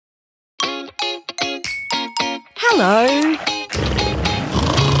Hello.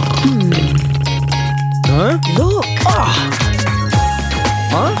 Huh? Look. Oh.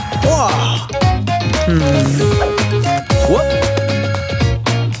 Huh? Whoa. What?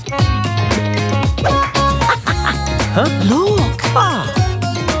 Huh? Look. Oh.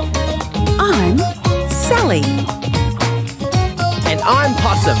 I'm Sally. And I'm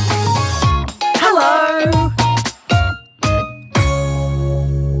Possum. Hello.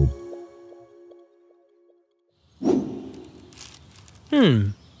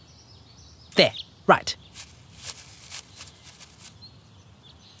 There, right.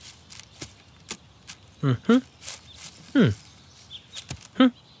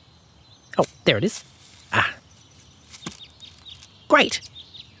 Oh, there it is. Ah. Great.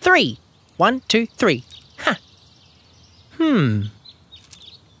 3. 1, 2, 3. Ha.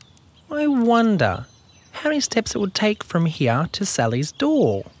 I wonder how many steps it would take from here to Sally's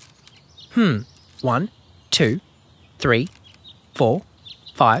door. 1, 2, 3, 4,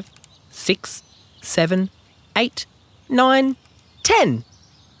 5, 6, 7, 8, 9, 10.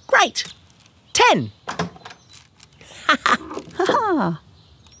 Great! 10.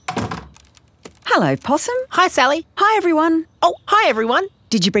 Hello, Possum. Hi, Sally. Hi, everyone. Oh, hi, everyone.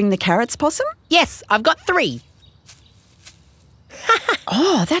 Did you bring the carrots, Possum? Yes, I've got 3.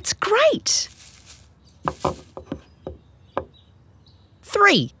 Oh, that's great.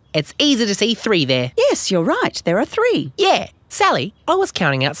 3. It's easy to see 3 there. Yes, you're right. There are 3. Yeah, Sally, I was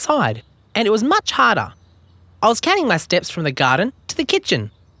counting outside, and it was much harder. I was counting my steps from the garden to the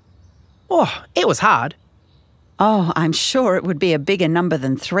kitchen. Oh, it was hard. Oh, I'm sure it would be a bigger number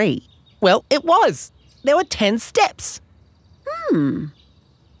than 3. Well, it was. There were 10 steps.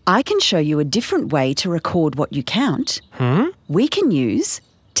 I can show you a different way to record what you count. We can use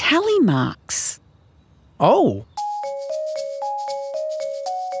tally marks. Oh.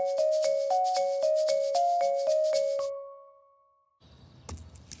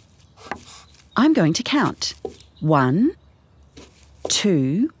 I'm going to count. 1,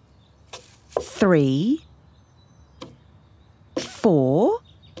 2, 3, 4,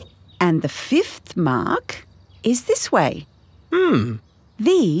 and the 5th mark is this way.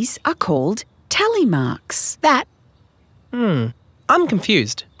 These are called tally marks. That? I'm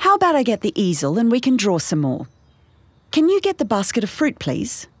confused. How about I get the easel and we can draw some more? Can you get the basket of fruit,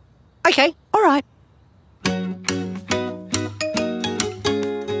 please? Okay. All right.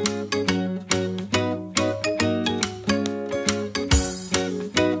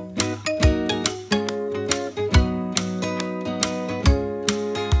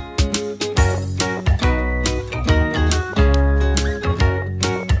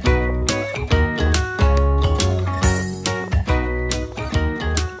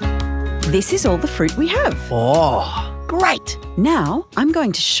 This is all the fruit we have. Oh, great. Now I'm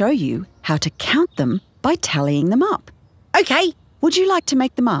going to show you how to count them by tallying them up. Okay. Would you like to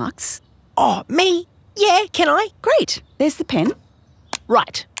make the marks? Oh, me? Yeah, can I? Great. There's the pen.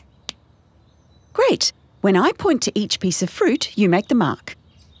 Right. Great. When I point to each piece of fruit, you make the mark.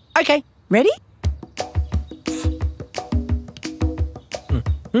 Okay. Ready?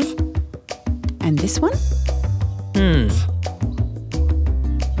 And this one?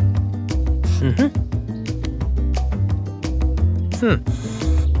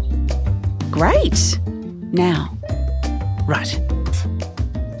 Great. Now. Right.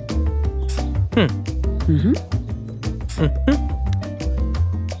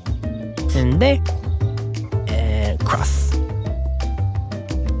 And there. And cross.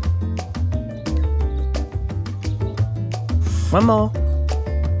 One more.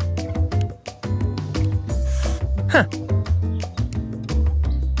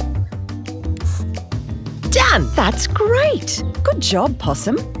 Done! That's great. Good job,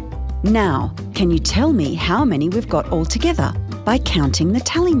 Possum. Now, can you tell me how many we've got all together by counting the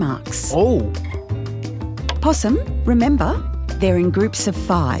tally marks? Oh. Possum, remember, they're in groups of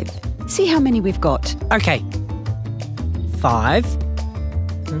 5. See how many we've got. Okay. 5.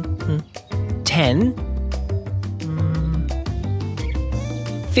 10.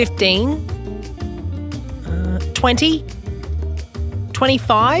 15. 20.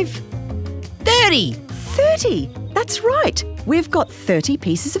 25. 30. 30. That's right. We've got 30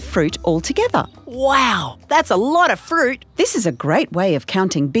 pieces of fruit all together. Wow, that's a lot of fruit. This is a great way of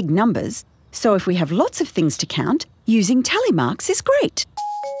counting big numbers. So if we have lots of things to count, using tally marks is great.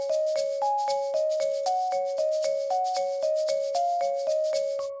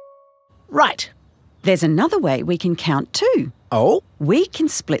 Right. There's another way we can count too. Oh? We can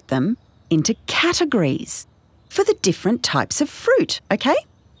split them into categories for the different types of fruit, okay?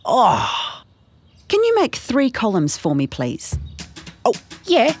 Oh. Can you make 3 columns for me, please? Oh,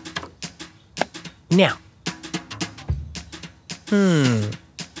 yeah. Now, 1,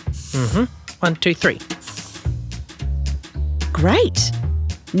 2, 3. Great.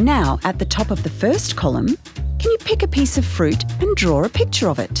 Now, at the top of the first column, can you pick a piece of fruit and draw a picture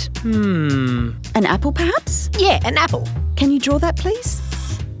of it? An apple, perhaps? Yeah, an apple. Can you draw that, please?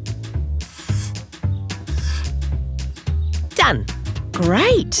 Done.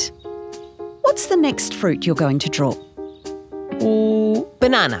 Great. What's the next fruit you're going to draw? Ooh,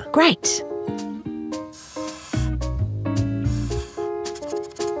 banana. Great.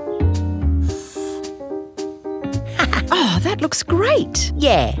 Oh, that looks great.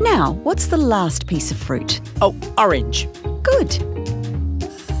 Yeah. Now, what's the last piece of fruit? Oh, orange. Good.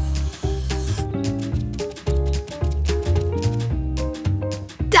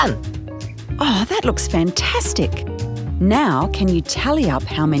 Done. Oh, that looks fantastic. Now, can you tally up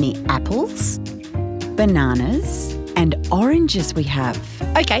how many apples, bananas, and oranges we have?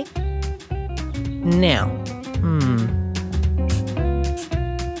 Okay. Now,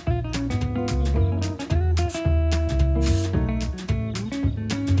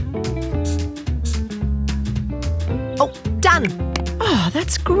 Oh, done. Oh,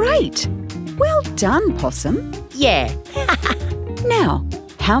 that's great. Well done, Possum. Yeah. Now,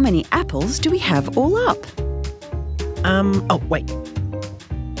 how many apples do we have all up? Oh, wait.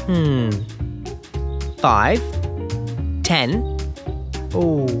 5, 10.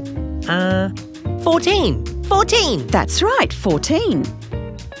 Oh, 14. 14. That's right, 14.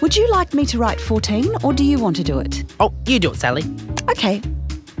 Would you like me to write 14 or do you want to do it? Oh, you do it, Sally. Okay.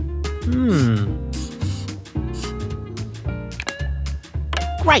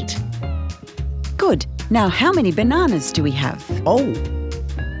 Great. Good. Now, how many bananas do we have? Oh,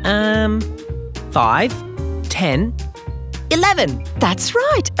 5, 10, 11. That's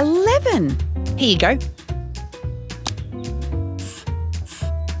right, 11. Here you go.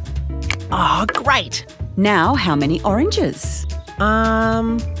 Oh, great. Now, how many oranges?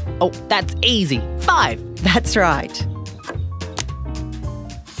 Oh, that's easy. 5. That's right.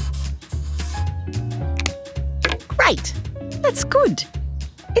 Great. That's good.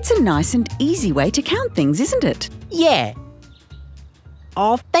 It's a nice and easy way to count things, isn't it? Yeah.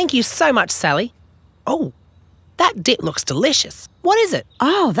 Oh, thank you so much, Sally. Oh, that dip looks delicious. What is it?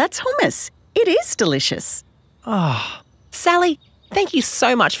 Oh, that's hummus. It is delicious. Oh, Sally, thank you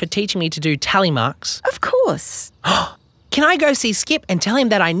so much for teaching me to do tally marks. Of course. Can I go see Skip and tell him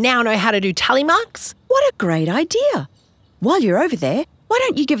that I now know how to do tally marks? What a great idea. While you're over there, why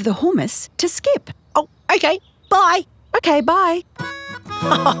don't you give the hummus to Skip? Oh, okay. Bye. Okay, bye.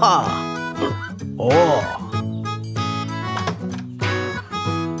 Oh.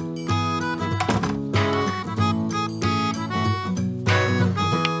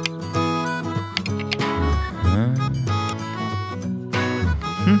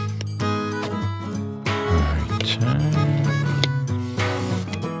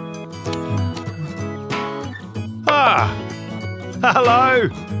 Ah! Hello!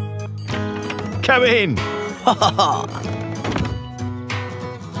 Come in!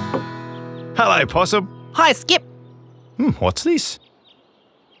 Hello, Possum. Hi, Skip. What's this?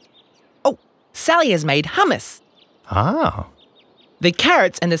 Oh, Sally has made hummus. Ah. The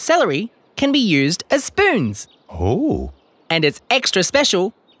carrots and the celery can be used as spoons. Oh. And it's extra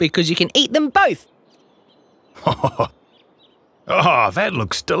special because you can eat them both. Oh, that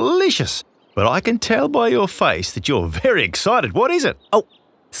looks delicious. But I can tell by your face that you're very excited. What is it? Oh,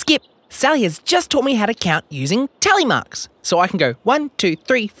 Skip, Sally has just taught me how to count using tally marks. So I can go 1, 2,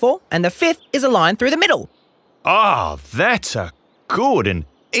 3, 4, and the 5th is a line through the middle. Ah, that's a good and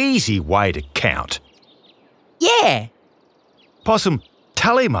easy way to count. Yeah. Possum,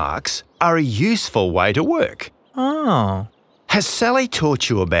 tally marks are a useful way to work. Oh. Has Sally taught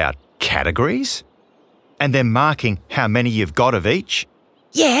you about categories? And then marking how many you've got of each?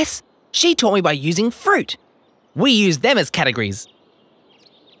 Yes, she taught me by using fruit. We use them as categories.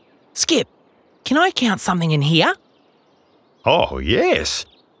 Skip, can I count something in here? Oh, yes.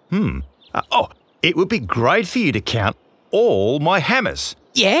 It would be great for you to count all my hammers.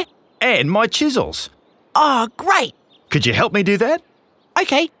 Yeah? And my chisels. Oh, great. Could you help me do that?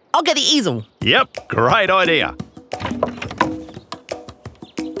 Okay, I'll get the easel. Yep, great idea.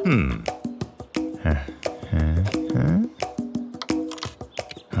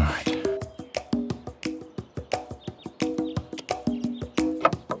 Right.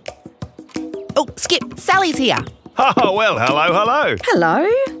 Oh, Skip, Sally's here. Oh, well, hello. Hello.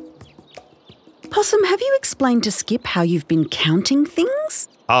 Possum, have you explained to Skip how you've been counting things?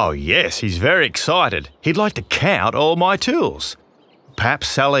 Oh, yes, he's very excited. He'd like to count all my tools. Perhaps,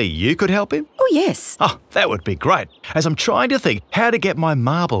 Sally, you could help him? Oh, yes. Oh, that would be great, as I'm trying to think how to get my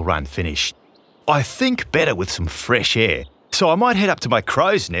marble run finished. I think better with some fresh air, so I might head up to my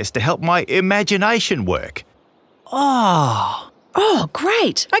crow's nest to help my imagination work. Oh, Oh,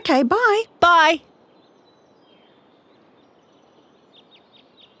 great. Okay, bye. bye.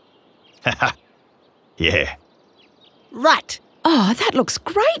 Yeah. Right. Oh, that looks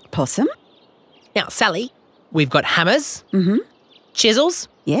great, Possum. Now, Sally, we've got hammers, Mm-hmm. chisels,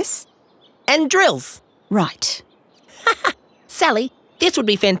 Yes? and drills. Right. Sally, this would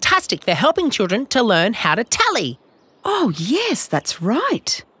be fantastic for helping children to learn how to tally. Oh, yes, that's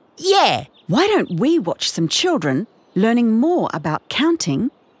right. Yeah. Why don't we watch some children learning more about counting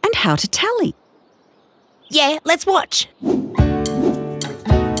and how to tally? Yeah, let's watch.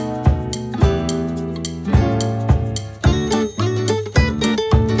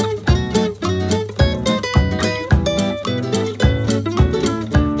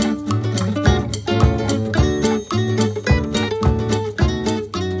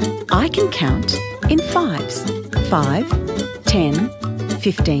 I can count in fives. 5, 10,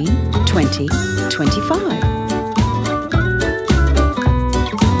 15, 20, 25.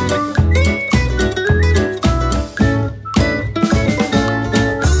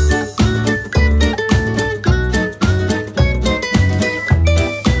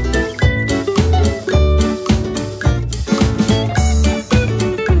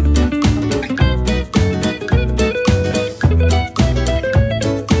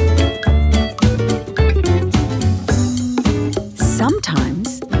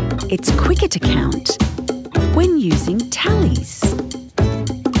 Sometimes it's quicker to count when using tallies.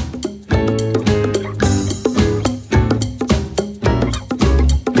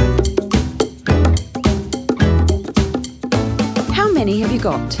 How many have you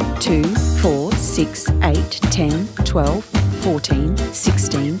got? 2, 4, 6, 8, 10, 12, 14,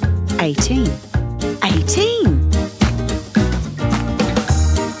 16, 18. 18!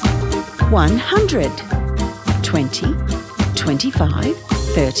 100. 20, 25,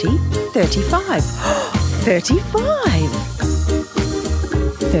 30, 35. 35!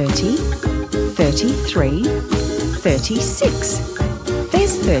 30, 33, 36.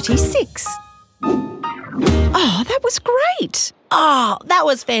 There's 36. Oh, that was great! Oh, that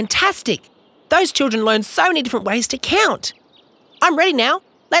was fantastic. Those children learned so many different ways to count. I'm ready now.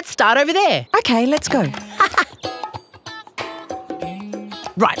 Let's start over there. Okay, let's go.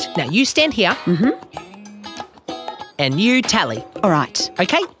 Right, now you stand here. Mm-hmm. And you tally, All right.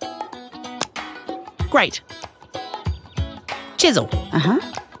 okay? Great. Chisel. Uh-huh.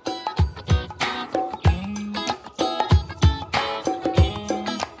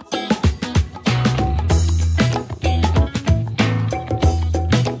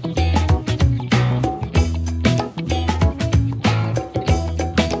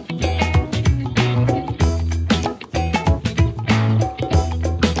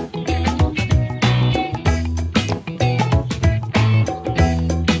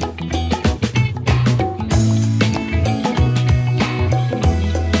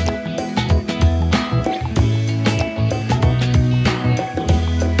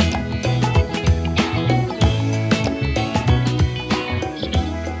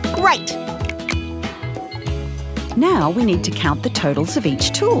 Great. Now we need to count the totals of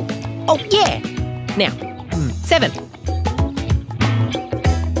each tool. Oh, yeah. Now, 7.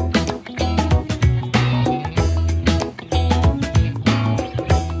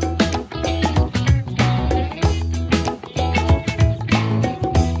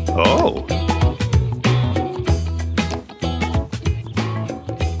 Oh.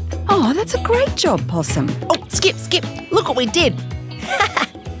 Oh, that's a great job, Possum. Oh, Skip. Look what we did.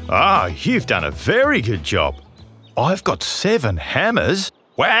 Ah, you've done a very good job. I've got 7 hammers.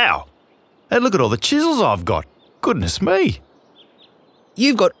 Wow. And look at all the chisels I've got. Goodness me.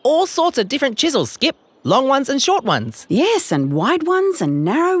 You've got all sorts of different chisels, Skip. Long ones and short ones. Yes, and wide ones and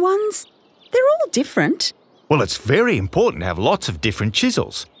narrow ones. They're all different. Well, it's very important to have lots of different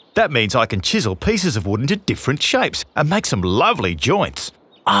chisels. That means I can chisel pieces of wood into different shapes and make some lovely joints.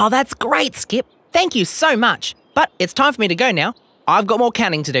 Oh, that's great, Skip. Thank you so much. But it's time for me to go now. I've got more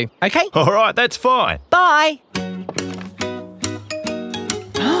counting to do, okay? All right, that's fine. Bye.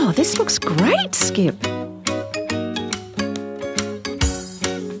 Oh, this looks great, Skip.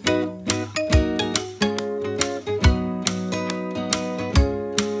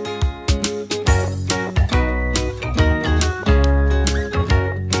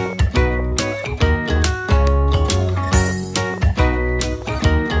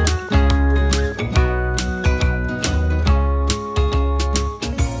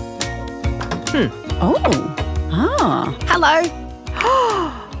 Oh, Hello.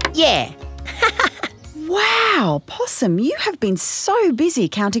 Yeah. Wow, Possum, you have been so busy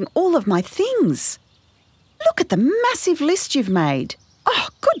counting all of my things. Look at the massive list you've made. Oh,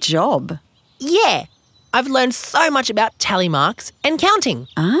 good job. Yeah, I've learned so much about tally marks and counting.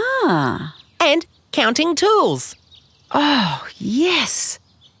 Ah. And counting tools. Oh, yes.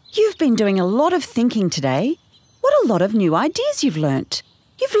 You've been doing a lot of thinking today. What a lot of new ideas you've learnt.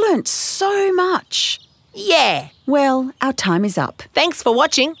 You've learnt so much. Yeah. Well, our time is up. Thanks for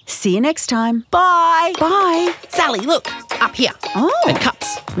watching. See you next time. Bye. Bye. Sally, look, up here. Oh. The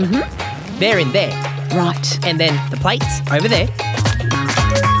cups. Mm-hmm. They're in there. Right. And then the plates over there.